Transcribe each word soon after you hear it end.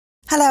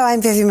Hello,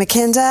 I'm Vivian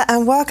McKinder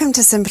and welcome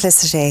to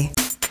Simplicity.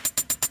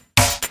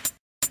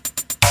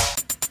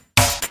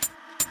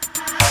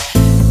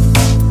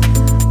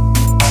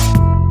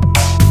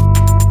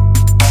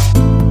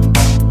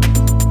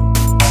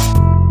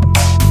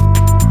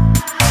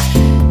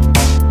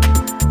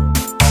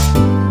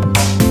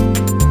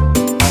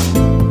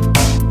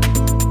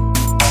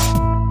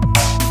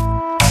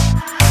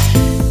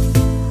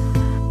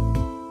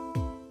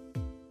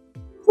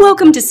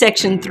 Welcome to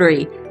Section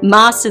 3,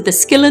 Master the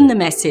Skill and the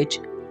Message.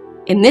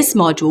 In this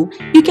module,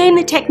 you gain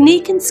the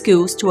technique and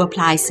skills to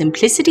apply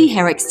Simplicity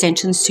hair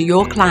extensions to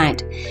your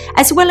client,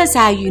 as well as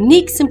our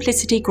unique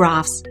Simplicity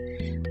graphs.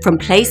 From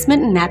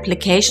placement and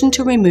application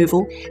to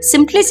removal,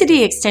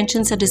 Simplicity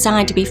extensions are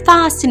designed to be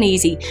fast and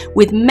easy,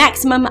 with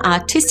maximum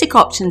artistic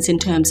options in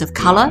terms of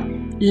color,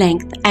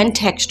 length, and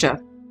texture.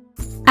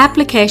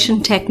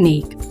 Application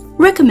technique.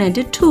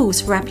 Recommended tools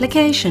for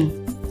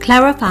application: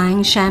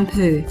 clarifying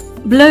shampoo,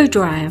 blow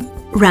dryer,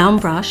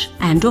 round brush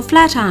and or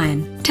flat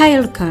iron,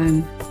 tail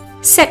comb,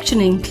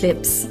 sectioning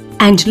clips,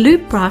 and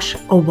loop brush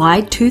or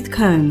wide tooth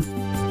comb.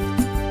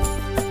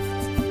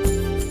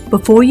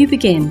 Before you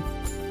begin,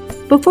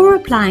 before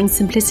applying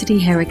Simplicity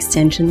hair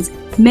extensions,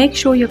 make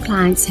sure your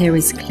client's hair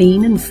is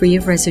clean and free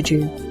of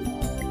residue.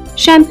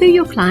 Shampoo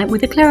your client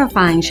with a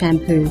clarifying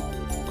shampoo.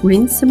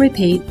 Rinse and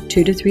repeat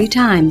 2 to 3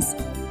 times.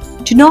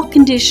 Do not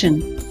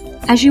condition,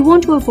 as you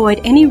want to avoid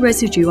any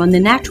residue on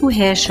the natural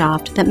hair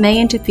shaft that may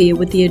interfere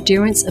with the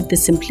adherence of the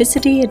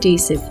Simplicity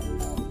adhesive.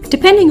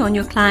 Depending on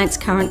your client's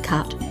current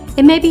cut,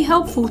 it may be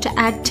helpful to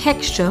add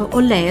texture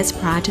or layers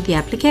prior to the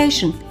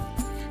application.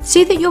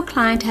 See that your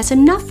client has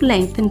enough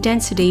length and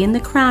density in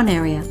the crown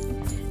area.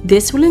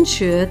 This will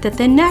ensure that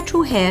their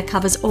natural hair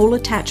covers all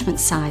attachment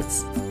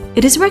sites.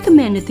 It is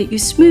recommended that you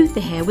smooth the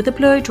hair with a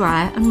blow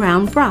dryer and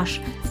round brush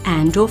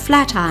and or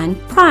flat iron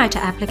prior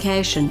to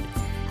application,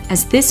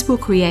 as this will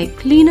create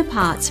cleaner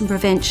parts and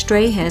prevent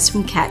stray hairs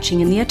from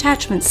catching in the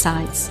attachment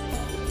sites.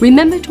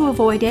 Remember to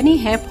avoid any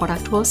hair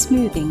product while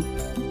smoothing.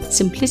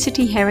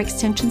 Simplicity hair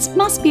extensions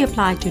must be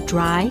applied to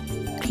dry,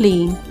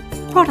 clean,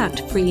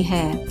 product-free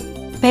hair.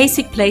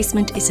 Basic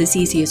placement is as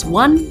easy as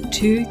 1,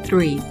 2,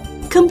 3.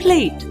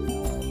 Complete!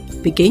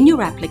 Begin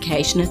your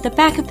application at the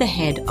back of the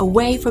head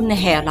away from the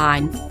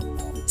hairline.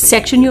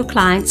 Section your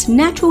client's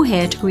natural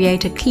hair to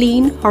create a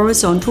clean,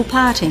 horizontal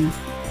parting.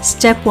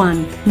 Step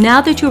 1.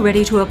 Now that you're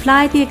ready to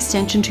apply the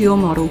extension to your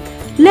model,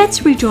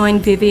 let's rejoin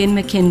Vivian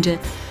McKinder.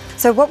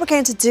 So what we're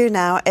going to do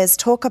now is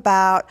talk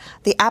about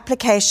the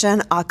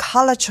application, our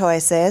color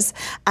choices,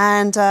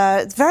 and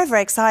it's very,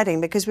 very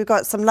exciting because we've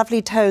got some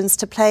lovely tones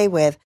to play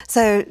with.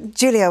 So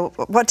Julia,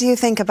 what do you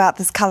think about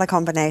this color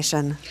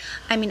combination?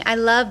 I mean, I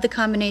love the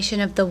combination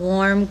of the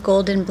warm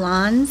golden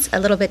blondes, a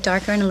little bit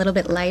darker and a little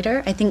bit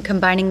lighter. I think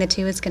combining the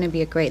two is going to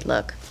be a great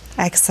look.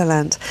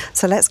 Excellent.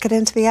 So let's get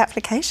into the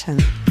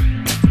application.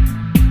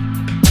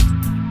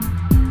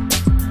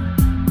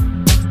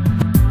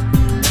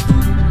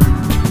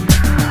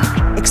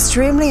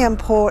 Extremely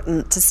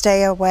important to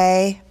stay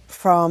away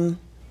from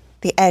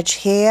the edge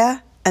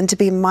here and to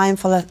be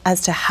mindful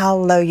as to how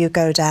low you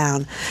go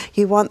down.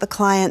 You want the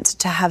client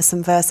to have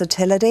some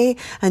versatility,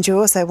 and you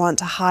also want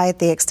to hide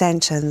the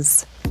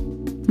extensions.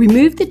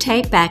 Remove the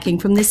tape backing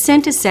from the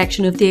center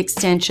section of the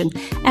extension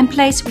and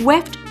place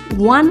weft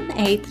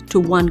 1/8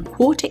 to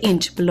 1/4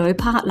 inch below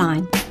part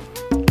line.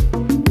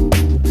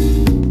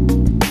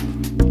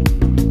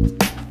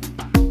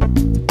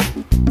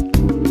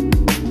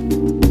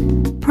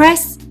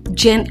 Press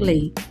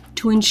gently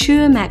to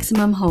ensure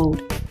maximum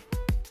hold.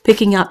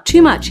 Picking up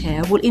too much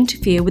hair will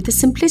interfere with the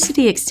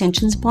Simplicity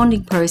extension's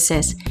bonding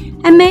process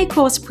and may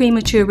cause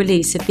premature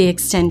release of the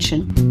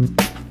extension.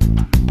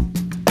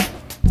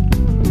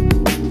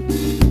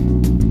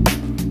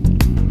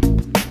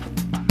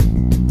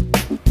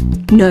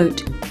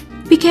 Note: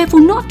 be careful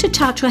not to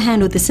touch or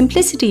handle the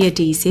Simplicity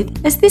adhesive,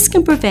 as this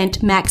can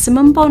prevent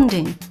maximum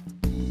bonding.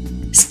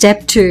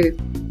 Step 2.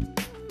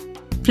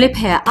 Flip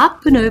hair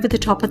up and over the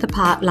top of the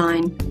part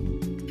line.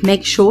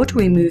 Make sure to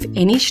remove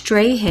any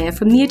stray hair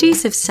from the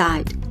adhesive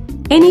side.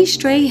 Any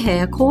stray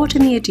hair caught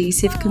in the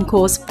adhesive can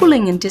cause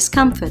pulling and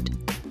discomfort.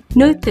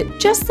 Note that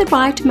just the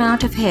right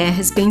amount of hair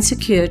has been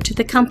secured to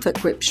the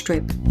comfort grip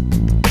strip.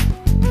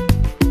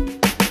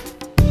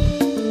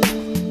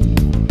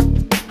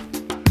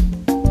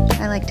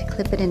 I like to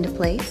clip it into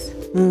place.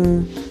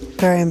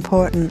 Very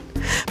important.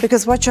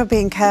 Because what you're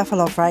being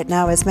careful of right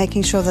now is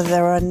making sure that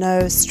there are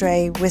no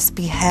stray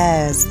wispy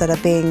hairs that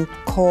are being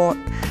caught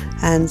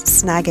and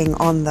snagging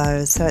on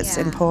those, so it's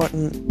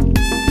important.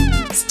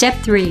 Step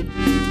 3.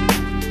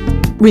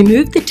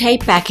 Remove the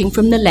tape backing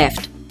from the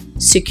left.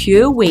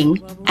 Secure wing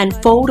and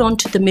fold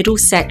onto the middle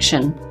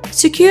section.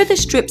 Secure the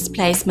strip's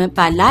placement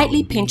by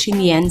lightly pinching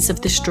the ends of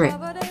the strip.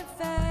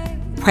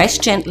 Press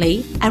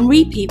gently and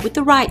repeat with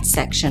the right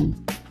section.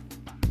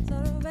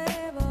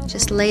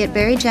 Just lay it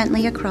very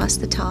gently across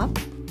the top.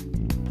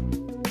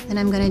 Then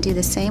I'm going to do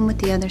the same with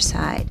the other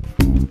side.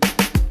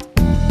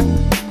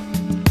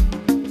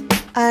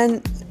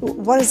 And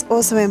what is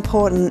also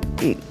important,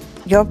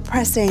 you're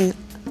pressing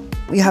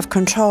you have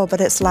control,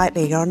 but it's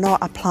lightly. You're not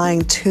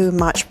applying too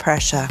much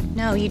pressure.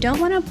 No, you don't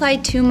want to apply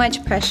too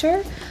much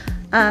pressure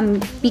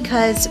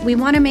because we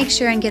want to make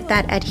sure and get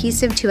that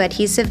adhesive to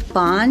adhesive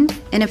bond.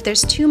 And if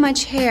there's too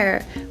much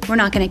hair, we're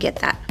not going to get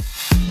that.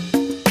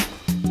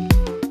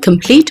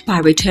 Complete by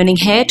returning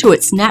hair to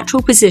its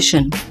natural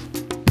position.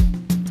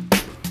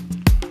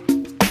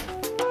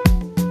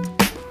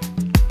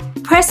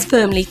 Press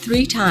firmly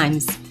 3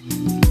 times.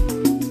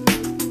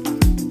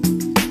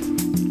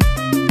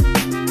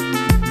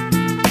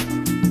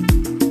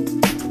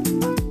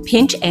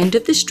 Pinch end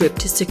of the strip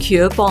to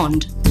secure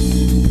bond.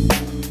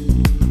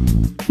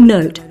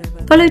 Note: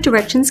 follow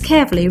directions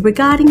carefully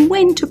regarding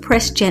when to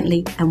press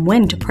gently and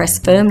when to press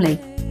firmly.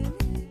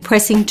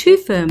 Pressing too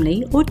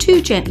firmly or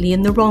too gently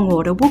in the wrong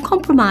order will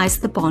compromise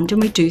the bond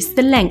and reduce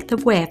the length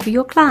of wear for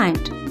your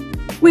client.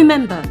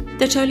 Remember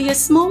that only a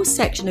small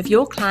section of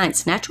your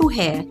client's natural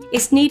hair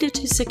is needed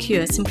to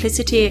secure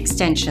simplicity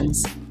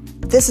extensions.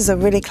 This is a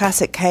really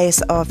classic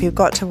case of you've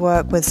got to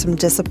work with some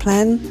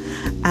discipline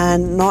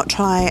and not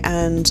try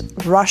and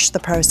rush the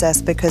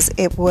process because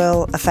it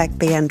will affect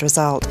the end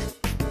result.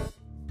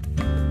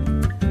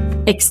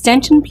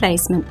 Extension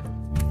placement.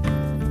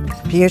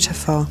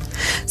 Beautiful.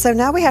 So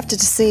now we have to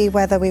see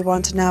whether we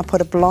want to now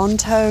put a blonde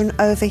tone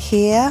over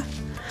here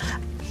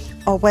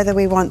or whether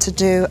we want to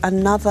do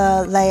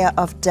another layer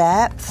of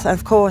depth.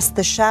 Of course,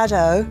 the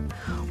shadow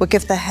will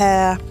give the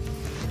hair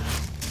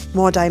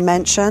more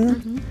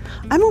dimension.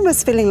 I'm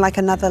almost feeling like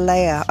another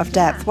layer of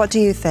depth. What do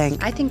you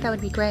think? I think that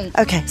would be great.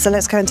 Okay, so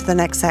let's go into the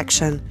next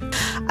section.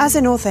 As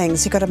in all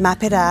things, you've got to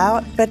map it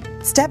out, but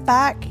step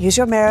back, use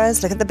your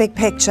mirrors, look at the big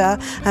picture,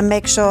 and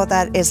make sure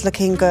that it's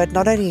looking good,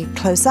 not only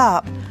close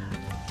up,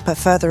 but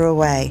further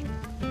away.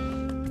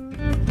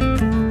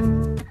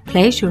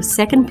 Place your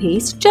second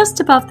piece just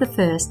above the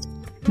first,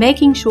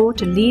 making sure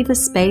to leave a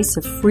space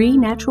of free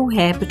natural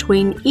hair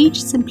between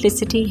each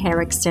simplicity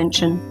hair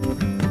extension.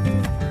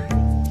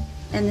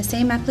 And the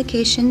same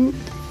application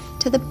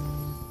to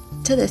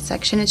this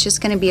section. It's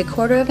just going to be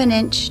 1/4 of an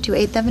inch to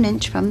 1/8 of an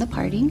inch from the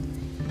parting.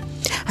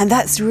 And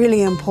that's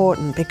really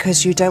important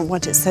because you don't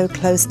want it so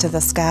close to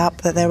the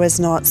scalp that there is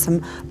not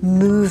some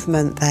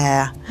movement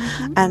there.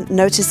 And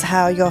notice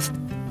how you're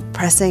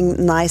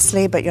pressing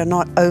nicely, but you're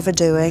not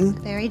overdoing.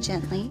 Very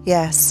gently.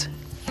 Yes.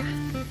 Yeah.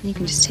 And you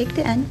can just take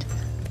the end,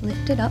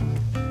 lift it up,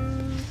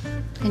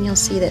 and you'll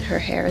see that her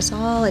hair is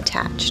all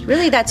attached.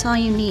 Really, that's all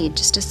you need,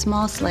 just a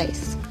small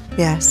slice.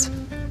 Yes.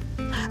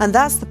 And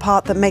that's the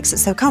part that makes it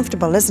so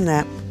comfortable, isn't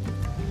it?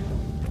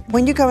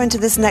 When you go into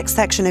this next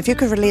section, if you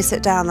could release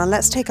it down, and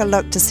let's take a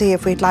look to see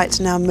if we'd like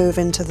to now move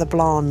into the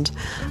blonde,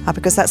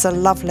 because that's a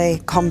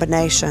lovely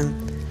combination.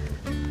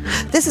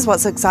 This is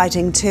what's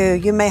exciting too.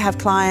 You may have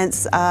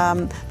clients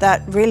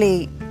that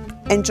really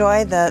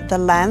enjoy the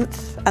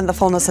length and the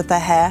fullness of their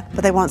hair,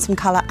 but they want some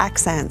color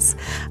accents.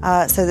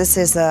 So this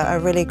is a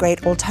really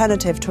great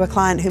alternative to a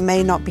client who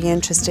may not be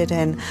interested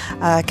in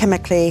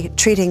chemically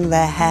treating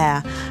their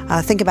hair.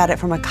 Think about it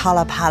from a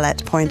color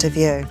palette point of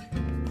view.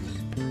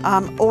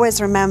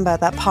 Always remember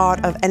that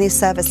part of any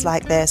service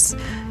like this,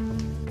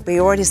 we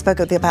already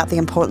spoke about the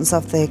importance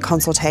of the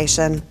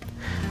consultation,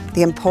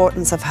 the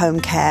importance of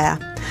home care.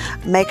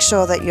 Make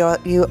sure that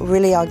you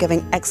really are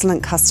giving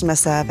excellent customer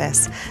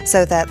service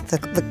so that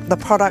the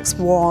product's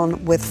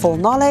worn with full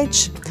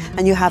knowledge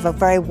and you have a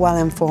very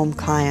well-informed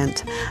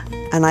client.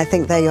 And I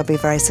think there you'll be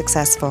very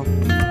successful.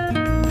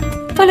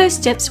 Follow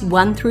steps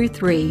 1 through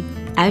 3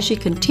 as you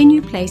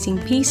continue placing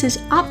pieces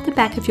up the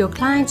back of your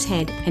client's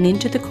head and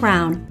into the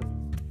crown.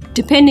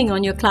 Depending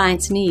on your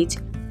client's needs,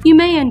 you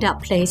may end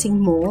up placing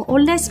more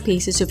or less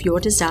pieces of your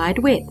desired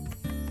width.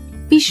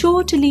 Be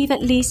sure to leave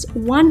at least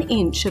 1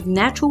 inch of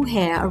natural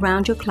hair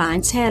around your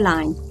client's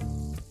hairline.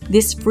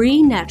 This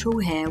free natural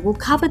hair will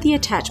cover the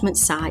attachment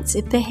sites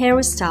if the hair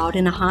is styled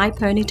in a high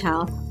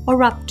ponytail or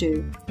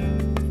updo.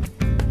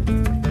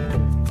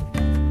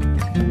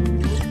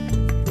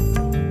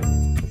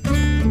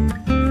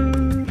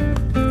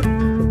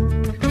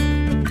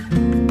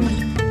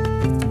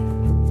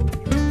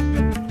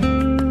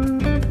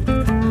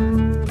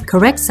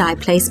 Correct side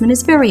placement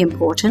is very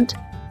important.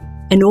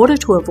 In order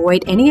to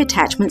avoid any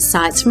attachment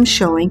sites from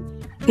showing,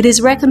 it is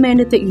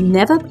recommended that you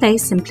never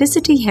place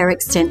simplicity hair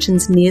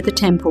extensions near the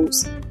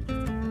temples.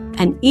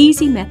 An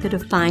easy method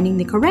of finding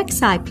the correct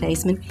side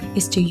placement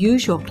is to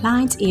use your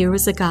client's ear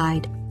as a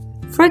guide.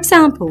 For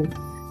example,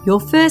 your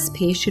first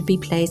piece should be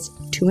placed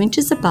 2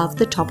 inches above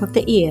the top of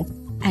the ear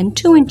and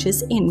 2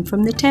 inches in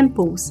from the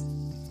temples.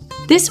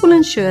 This will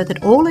ensure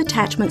that all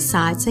attachment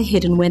sites are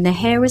hidden when the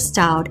hair is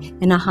styled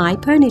in a high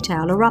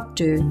ponytail or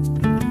updo.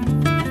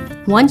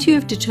 Once you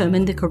have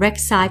determined the correct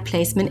side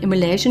placement in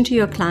relation to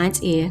your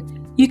client's ear,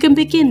 you can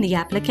begin the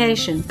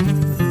application.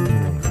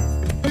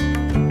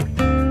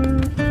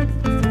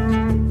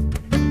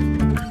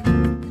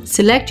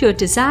 Select your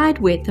desired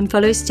width and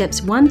follow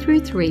steps 1 through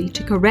 3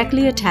 to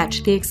correctly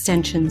attach the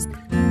extensions.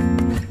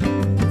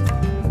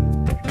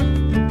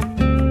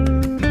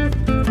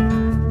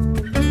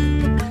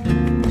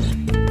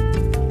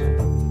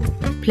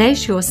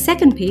 Place your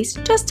second piece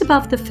just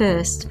above the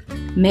first.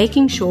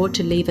 making sure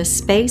to leave a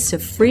space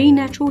of free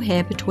natural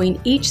hair between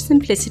each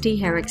Simplicity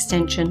hair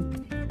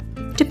extension.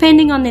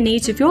 Depending on the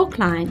needs of your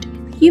client,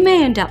 you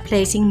may end up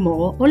placing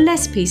more or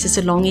less pieces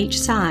along each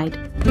side.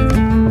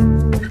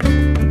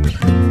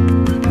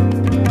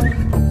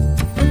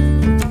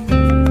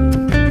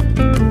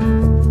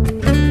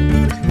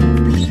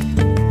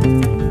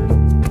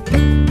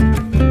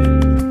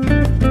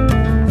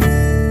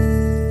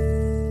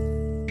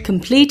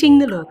 Completing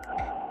the look.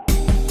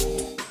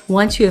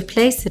 Once you have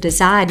placed the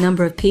desired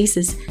number of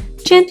pieces,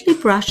 gently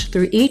brush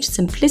through each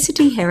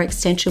Simplicity hair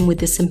extension with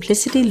the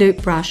Simplicity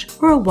loop brush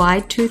or a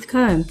wide tooth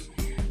comb.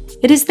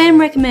 It is then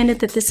recommended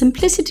that the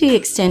Simplicity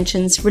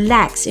extensions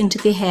relax into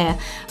the hair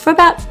for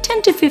about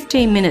 10 to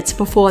 15 minutes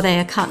before they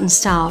are cut and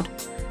styled.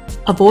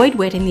 Avoid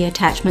wetting the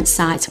attachment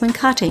sites when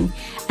cutting,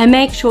 and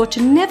make sure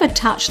to never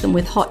touch them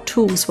with hot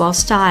tools while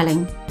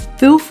styling.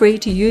 Feel free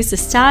to use the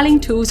styling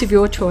tools of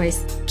your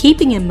choice,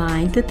 keeping in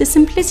mind that the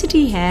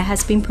Simplicity hair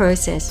has been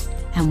processed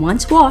and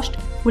once washed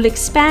will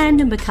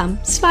expand and become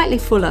slightly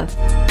fuller.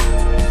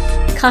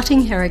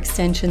 Cutting hair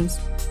extensions.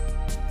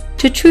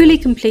 To truly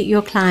complete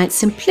your client's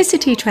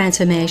Simplicity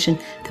transformation,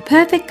 the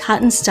perfect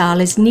cut and style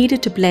is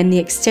needed to blend the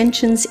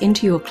extensions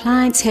into your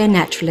client's hair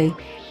naturally.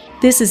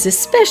 This is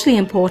especially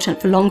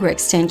important for longer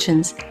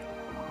extensions.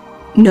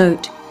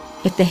 Note,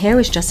 if the hair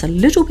is just a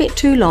little bit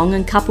too long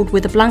and coupled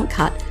with a blunt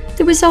cut,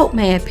 the result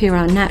may appear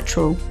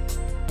unnatural.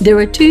 There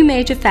are two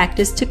major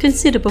factors to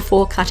consider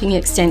before cutting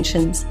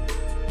extensions: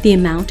 the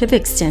amount of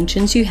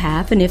extensions you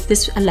have and if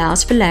this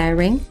allows for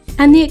layering,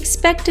 and the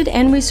expected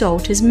end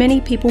result, as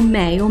many people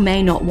may or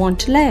may not want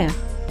to layer.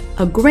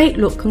 A great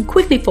look can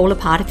quickly fall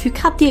apart if you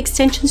cut the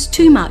extensions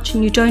too much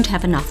and you don't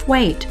have enough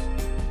weight.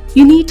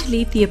 You need to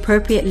leave the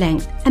appropriate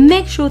length and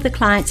make sure the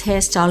client's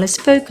hairstyle is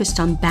focused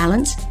on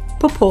balance,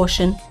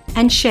 proportion,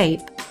 and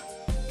shape.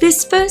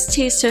 This first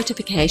tier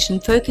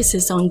certification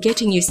focuses on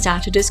getting you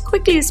started as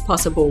quickly as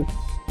possible.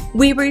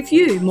 We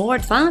review more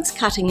advanced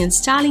cutting and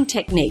styling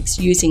techniques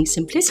using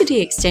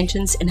Simplicity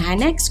extensions in our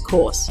next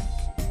course.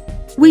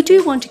 We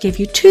do want to give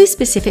you two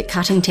specific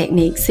cutting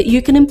techniques that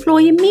you can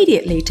employ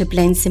immediately to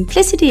blend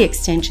Simplicity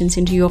extensions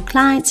into your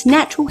client's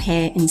natural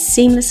hair in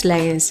seamless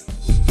layers.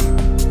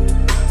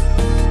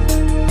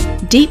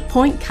 Deep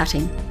point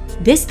cutting.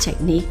 This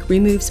technique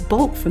removes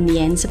bulk from the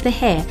ends of the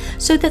hair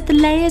so that the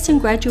layers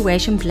and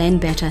graduation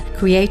blend better,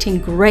 creating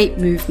great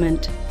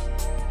movement.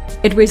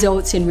 It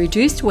results in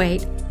reduced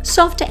weight,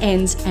 softer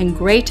ends, and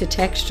greater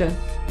texture.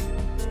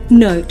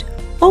 Note,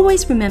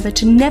 always remember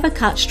to never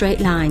cut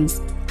straight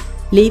lines.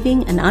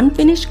 Leaving an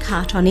unfinished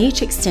cut on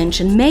each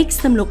extension makes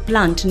them look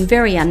blunt and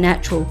very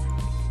unnatural.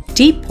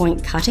 Deep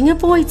point cutting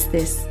avoids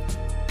this.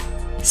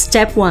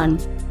 Step 1.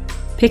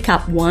 Pick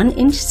up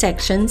 1-inch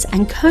sections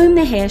and comb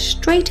the hair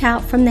straight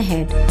out from the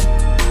head.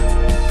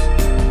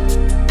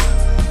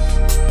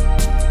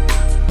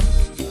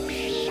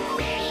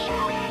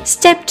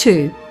 Step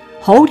 2.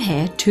 Hold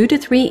hair 2 to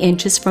 3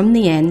 inches from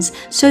the ends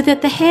so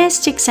that the hair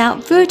sticks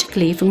out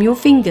vertically from your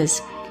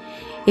fingers.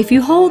 If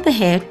you hold the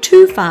hair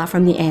too far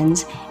from the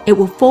ends, it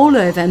will fall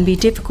over and be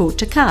difficult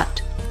to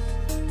cut.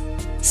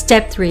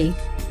 Step 3.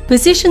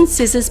 Position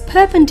scissors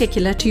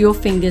perpendicular to your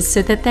fingers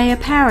so that they are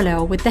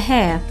parallel with the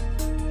hair.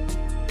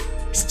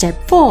 Step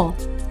 4.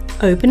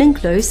 Open and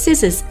close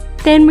scissors,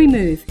 then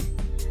remove.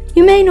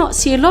 You may not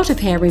see a lot of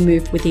hair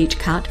removed with each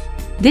cut.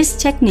 This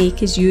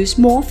technique is used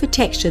more for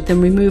texture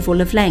than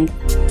removal of length.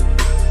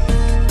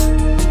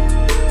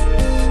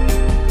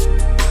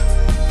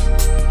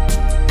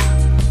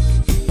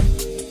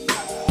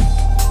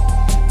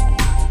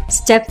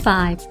 Step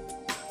 5.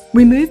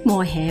 Remove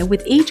more hair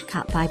with each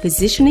cut by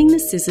positioning the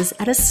scissors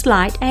at a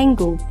slight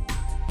angle.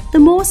 The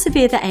more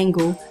severe the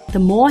angle, the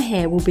more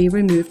hair will be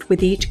removed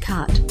with each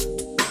cut.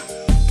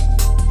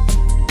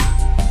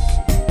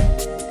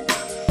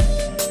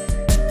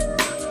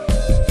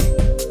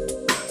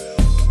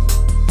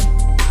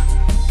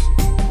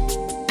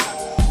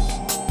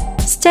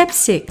 Step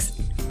 6.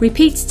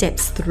 Repeat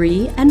steps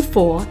 3 and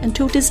 4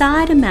 until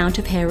desired amount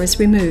of hair is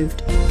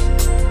removed.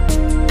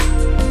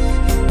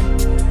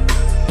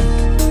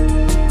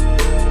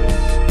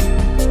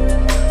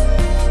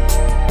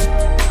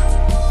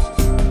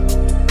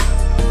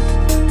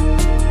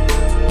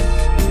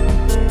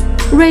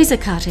 Razor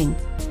cutting.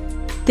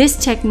 This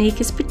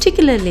technique is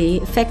particularly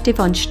effective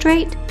on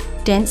straight,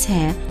 dense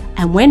hair,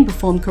 and when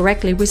performed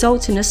correctly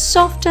results in a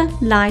softer,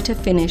 lighter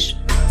finish.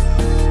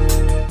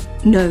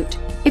 Note,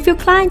 if your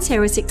client's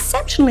hair is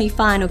exceptionally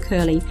fine or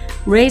curly,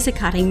 razor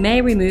cutting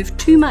may remove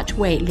too much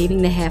weight,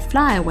 leaving the hair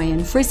fly away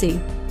and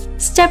frizzy.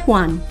 Step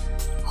 1.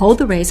 Hold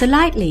the razor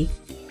lightly.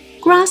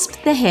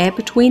 Grasp the hair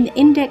between the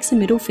index and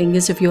middle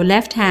fingers of your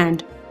left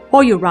hand,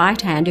 or your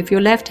right hand if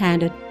you're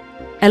left-handed.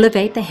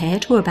 Elevate the hair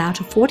to about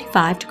a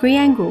 45-degree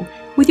angle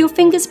with your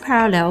fingers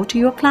parallel to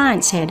your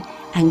client's head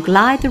and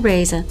glide the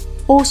razor,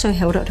 also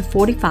held at a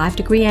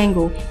 45-degree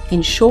angle,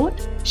 in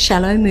short,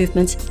 shallow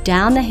movements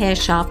down the hair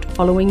shaft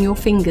following your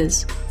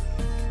fingers.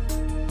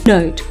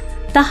 Note,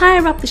 the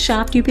higher up the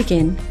shaft you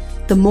begin,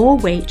 the more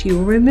weight you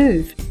will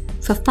remove.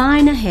 For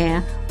finer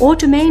hair, or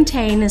to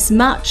maintain as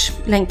much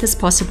length as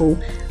possible,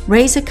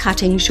 razor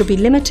cutting should be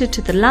limited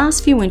to the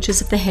last few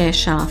inches of the hair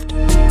shaft.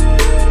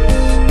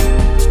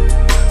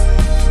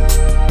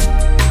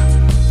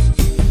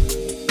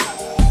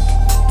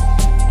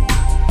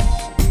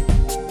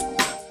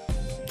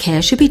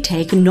 Care should be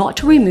taken not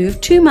to remove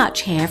too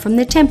much hair from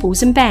the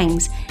temples and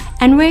bangs,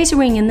 and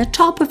razoring in the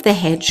top of the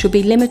head should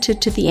be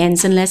limited to the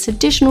ends unless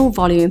additional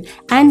volume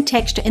and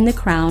texture in the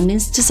crown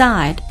is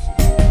desired.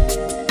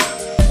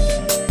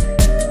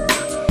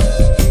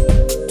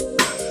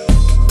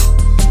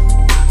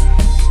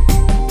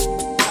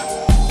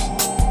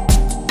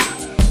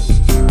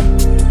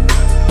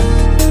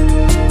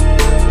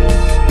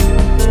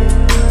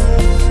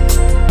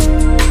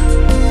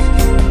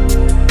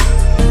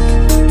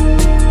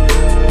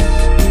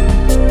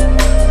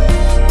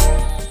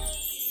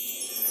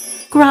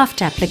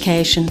 Graft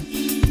application.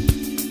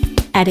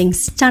 Adding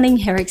stunning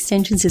hair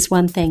extensions is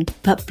one thing,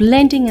 but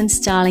blending and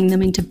styling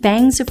them into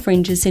bangs or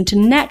fringes into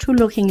natural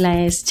looking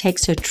layers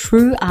takes a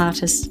true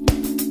artist.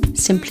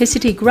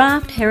 Simplicity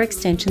Graft hair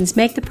extensions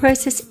make the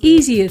process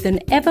easier than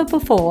ever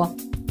before.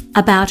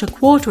 About a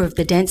quarter of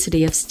the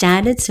density of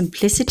standard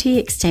Simplicity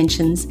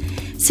extensions,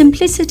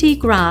 Simplicity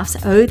Grafts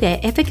owe their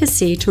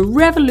efficacy to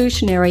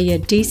revolutionary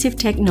adhesive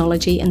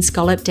technology and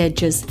scalloped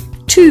edges.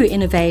 Two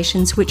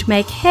innovations which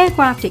make hair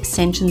graft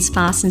extensions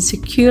fasten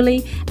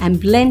securely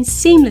and blend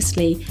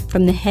seamlessly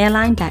from the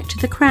hairline back to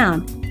the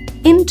crown,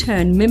 in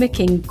turn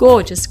mimicking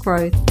gorgeous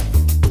growth.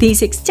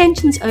 These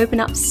extensions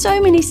open up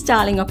so many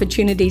styling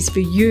opportunities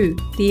for you,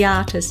 the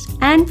artist,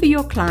 and for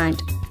your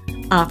client.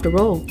 After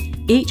all,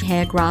 each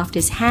hair graft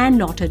is hand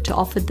knotted to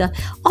offer the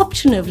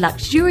option of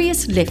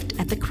luxurious lift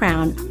at the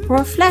crown or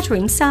a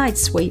flattering side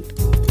sweep.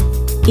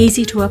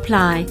 Easy to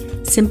apply,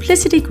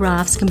 Simplicity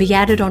Grafts can be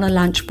added on a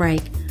lunch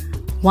break.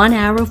 1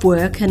 hour of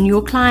work and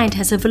your client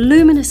has a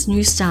voluminous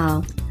new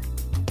style.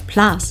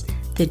 Plus,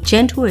 the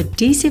gentle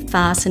adhesive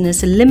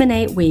fasteners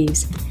eliminate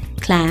weaves,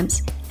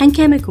 clamps, and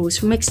chemicals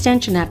from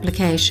extension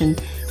application,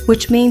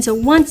 which means a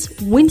once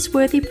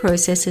wince-worthy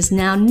process is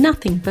now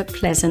nothing but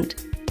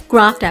pleasant.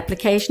 Graft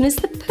application is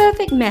the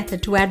perfect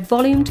method to add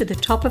volume to the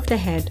top of the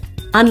head.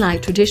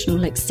 Unlike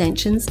traditional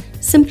extensions,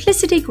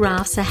 Simplicity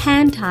Grafts are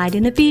hand-tied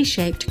in a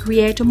V-shape to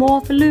create a more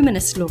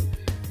voluminous look,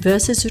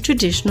 versus a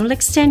traditional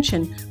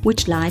extension,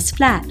 which lies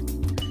flat.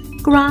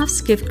 Grafts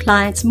give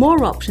clients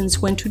more options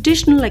when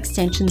traditional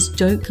extensions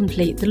don't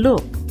complete the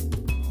look.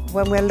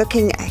 When we're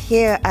looking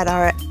here at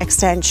our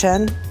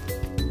extension,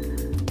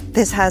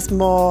 this has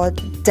more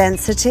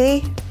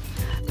density,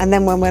 and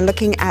then when we're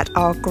looking at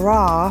our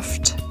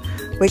graft,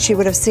 which you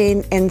would have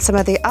seen in some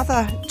of the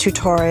other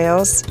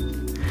tutorials,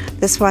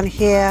 this one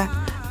here,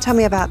 tell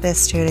me about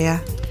this,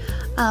 Julia.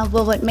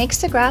 Well, what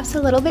makes the grafts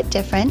a little bit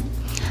different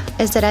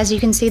is that, as you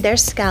can see, they're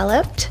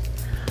scalloped,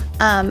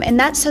 and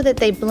that's so that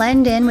they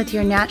blend in with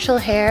your natural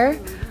hair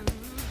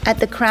at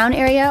the crown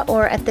area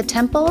or at the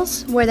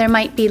temples where there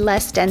might be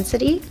less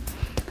density.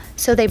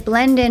 So they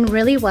blend in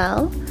really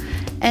well,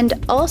 and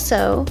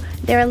also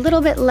they're a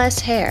little bit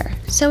less hair,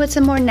 so it's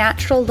a more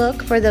natural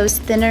look for those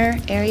thinner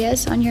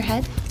areas on your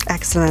head.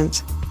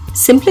 Excellent.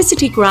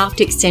 Simplicity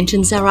Graft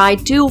extensions are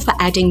ideal for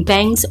adding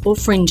bangs or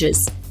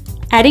fringes.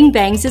 Adding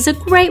bangs is a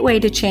great way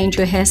to change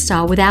your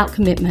hairstyle without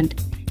commitment.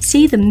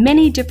 See the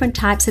many different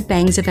types of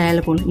bangs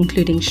available,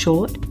 including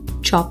short,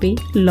 choppy,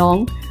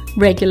 long,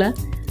 regular,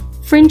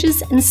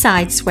 fringes and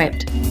side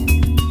swept.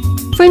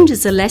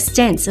 Fringes are less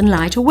dense and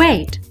lighter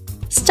weight.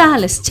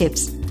 Stylist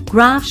tips: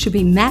 grafts should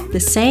be mapped the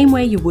same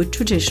way you would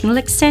traditional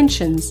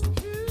extensions.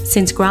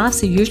 Since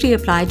grafts are usually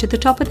applied to the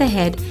top of the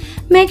head,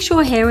 make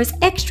sure hair is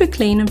extra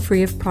clean and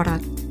free of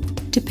product.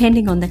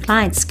 Depending on the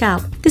client's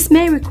scalp, this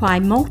may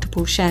require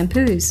multiple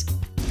shampoos.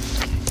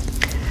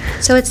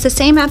 So it's the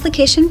same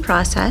application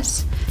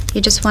process. You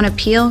just want to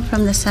peel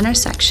from the center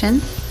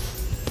section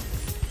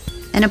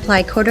and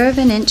apply 1/4 of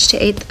an inch to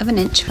 1/8 of an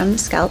inch from the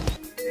scalp.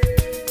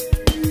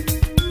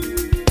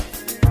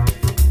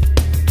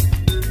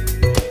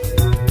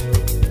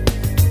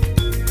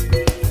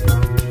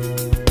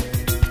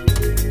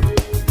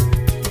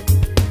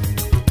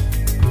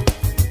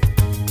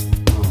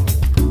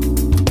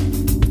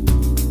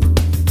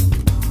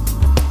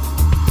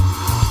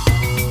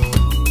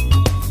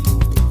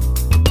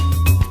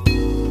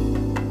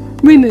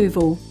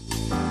 Removal.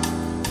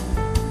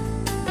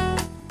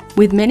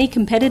 With many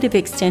competitive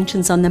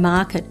extensions on the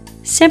market,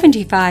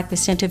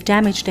 75% of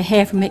damage to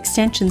hair from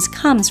extensions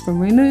comes from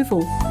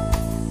removal.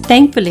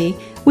 Thankfully,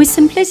 with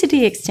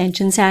Simplicity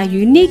extensions, our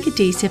unique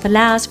adhesive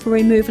allows for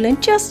removal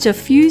in just a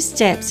few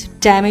steps,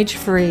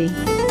 damage-free.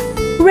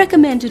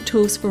 Recommended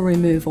tools for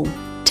removal: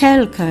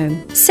 tail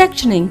comb,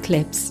 sectioning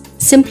clips,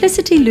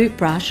 Simplicity loop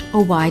brush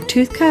or wide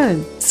tooth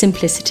comb,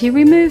 Simplicity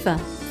remover,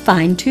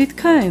 fine tooth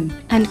comb,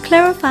 and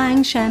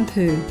clarifying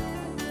shampoo.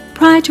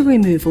 Prior to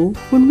removal,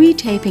 when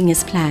retaping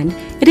is planned,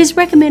 it is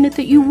recommended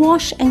that you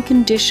wash and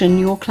condition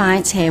your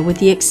client's hair with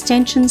the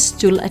extensions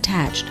still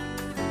attached.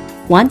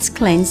 Once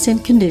cleansed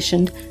and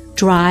conditioned,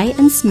 dry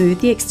and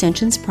smooth the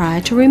extensions prior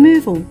to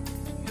removal.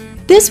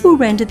 This will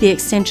render the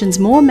extensions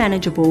more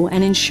manageable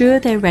and ensure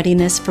their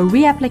readiness for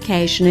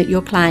reapplication at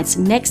your client's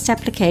next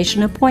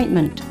application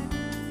appointment.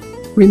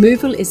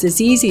 Removal is as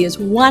easy as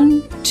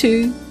 1,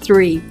 2,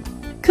 3.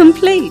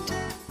 Complete!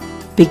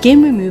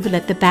 Begin removal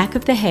at the back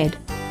of the head.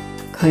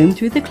 Comb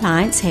through the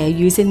client's hair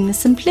using the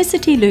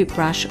Simplicity loop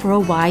brush or a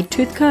wide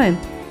tooth comb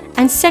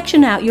and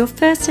section out your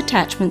first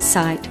attachment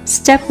site.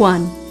 Step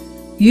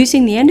 1.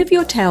 Using the end of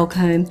your tail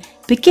comb,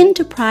 begin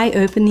to pry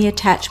open the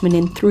attachment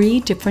in 3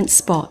 different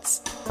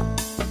spots.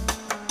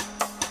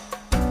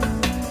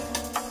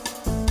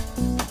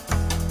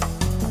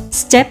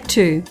 Step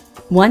 2.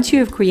 Once you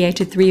have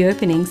created 3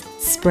 openings,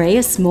 spray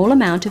a small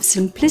amount of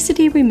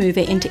Simplicity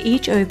Remover into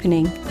each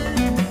opening.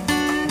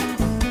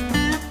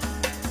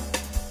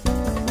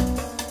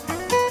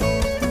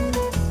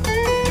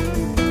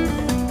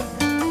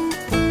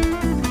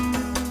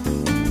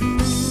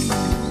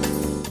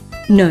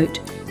 Note,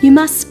 you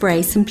must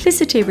spray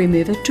Simplicity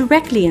Remover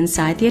directly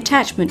inside the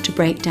attachment to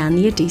break down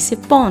the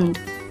adhesive bond.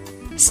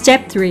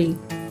 Step 3.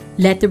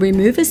 Let the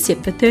remover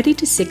sit for 30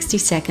 to 60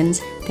 seconds,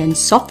 then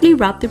softly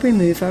rub the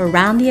remover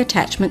around the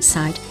attachment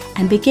site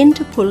and begin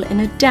to pull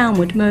in a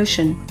downward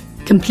motion.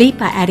 Complete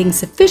by adding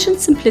sufficient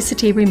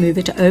Simplicity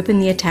Remover to open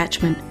the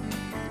attachment.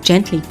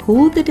 Gently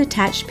pull the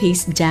detached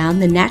piece down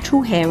the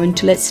natural hair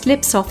until it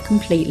slips off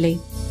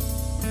completely.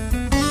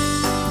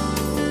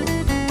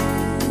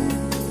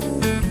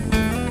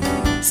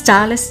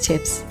 Stylist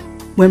tips.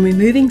 When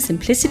removing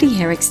Simplicity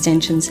hair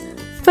extensions,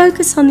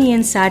 focus on the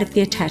inside of the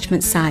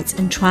attachment sites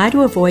and try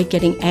to avoid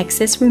getting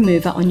excess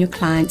remover on your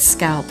client's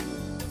scalp.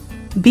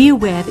 Be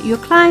aware that your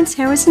client's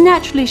hair is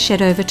naturally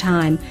shed over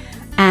time,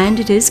 and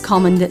it is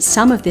common that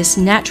some of this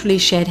naturally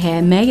shed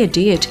hair may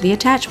adhere to the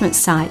attachment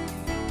site.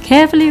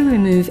 Carefully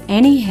remove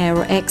any hair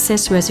or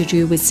excess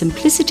residue with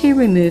Simplicity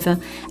Remover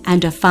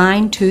and a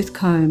fine tooth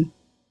comb.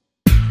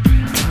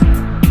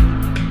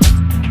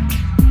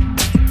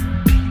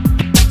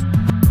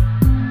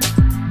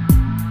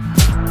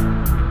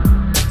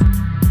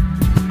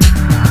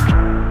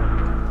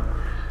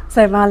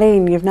 So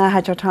Marlene, you've now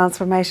had your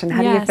transformation.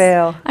 How do you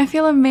feel? I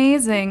feel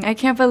amazing. I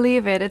can't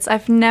believe it.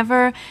 I've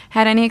never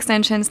had any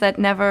extensions that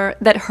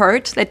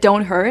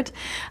don't hurt.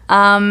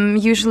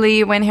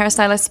 Usually when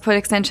hairstylists put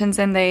extensions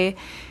in, they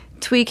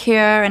tweak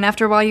hair, and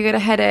after a while you get a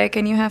headache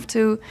and you have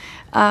to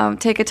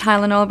take a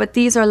Tylenol. But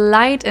these are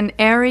light and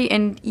airy,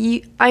 and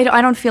I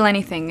don't feel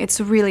anything.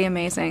 It's really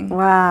amazing.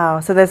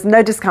 Wow. So there's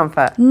no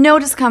discomfort? No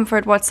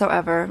discomfort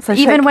whatsoever. So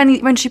even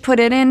when she put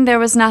it in, there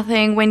was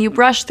nothing. When you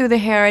brush through the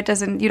hair,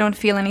 you don't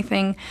feel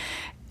anything.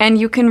 And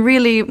you can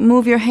really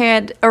move your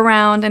head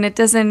around, and it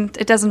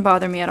doesn't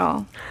bother me at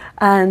all.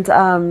 And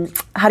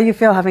how do you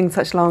feel having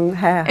such long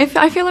hair?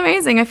 I feel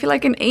amazing. I feel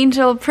like an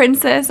angel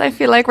princess. I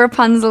feel like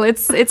Rapunzel.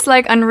 It's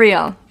like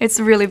unreal. It's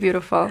really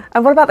beautiful.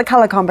 And what about the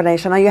color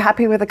combination? Are you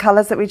happy with the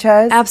colors that we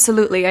chose?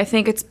 Absolutely. I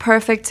think it's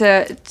perfect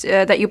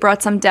that you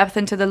brought some depth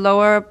into the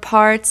lower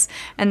parts,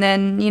 and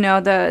then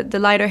the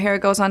lighter hair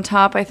goes on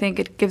top. I think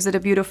it gives it a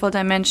beautiful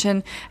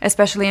dimension,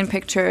 especially in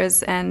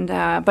pictures and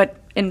but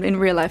in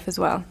real life as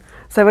well.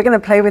 So we're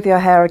going to play with your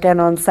hair again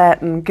on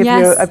set and give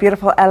you a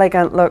beautiful,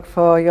 elegant look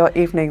for your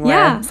evening wear.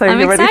 Yeah, so I'm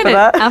you're excited.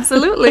 ready for that?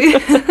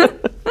 Absolutely.